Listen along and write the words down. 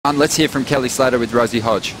Let's hear from Kelly Slater with Rosie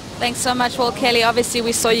Hodge. Thanks so much. Well, Kelly, obviously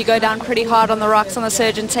we saw you go down pretty hard on the rocks on the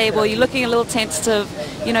surgeon table. You're looking a little tentative,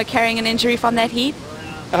 you know, carrying an injury from that heat.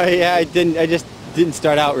 Yeah, I just didn't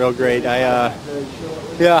start out real great. Yeah,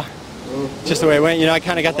 just the way it went. You know, I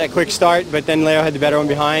kind of got that quick start, but then Leo had the better one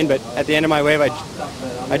behind. But at the end of my wave, I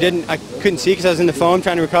couldn't see because I was in the foam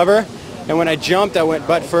trying to recover. And when I jumped, I went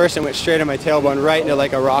butt first and went straight on my tailbone right into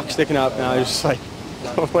like a rock sticking up. And I was just like,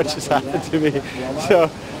 oh, what just happened to me?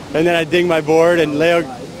 And then I dinged my board, and Leo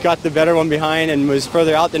got the better one behind and was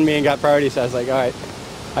further out than me and got priority. So I was like, all right,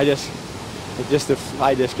 I just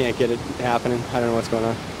can't get it happening. I don't know what's going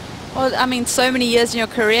on. Well, I mean, so many years in your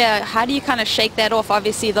career, how do you kind of shake that off?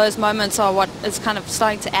 Obviously, those moments are what is kind of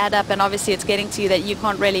starting to add up, and obviously it's getting to you that you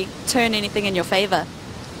can't really turn anything in your favor.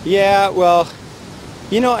 Yeah, well,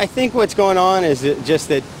 you know, I think what's going on is just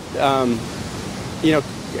that, you know,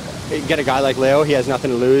 you get a guy like Leo, he has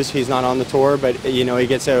nothing to lose. He's not on the tour, but, you know, he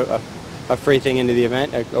gets a free thing into the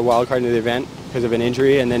event, a wild card into the event because of an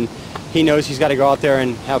injury, and then he knows he's got to go out there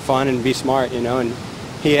and have fun and be smart, you know, and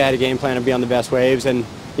he had a game plan to be on the best waves, and,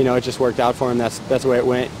 you know, it just worked out for him. That's the way it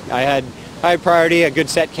went. I had priority, a good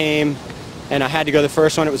set came, and I had to go the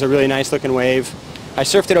first one. It was a really nice looking wave. I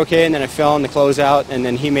surfed it okay, and then I fell in the closeout, and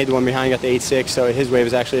then he made the one behind, got the 8-6, so his wave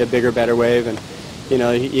is actually a bigger, better wave, and, you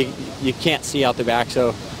know, you can't see out the back,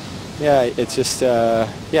 so, yeah, it's just, yeah,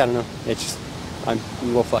 I don't know. It's just, I'm a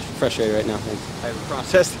little frustrated right now. I haven't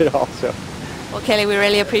processed it all, so. Well, Kelly, we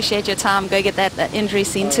really appreciate your time. Go get that injury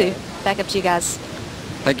seen to. Back up to you guys.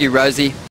 Thank you, Rosie.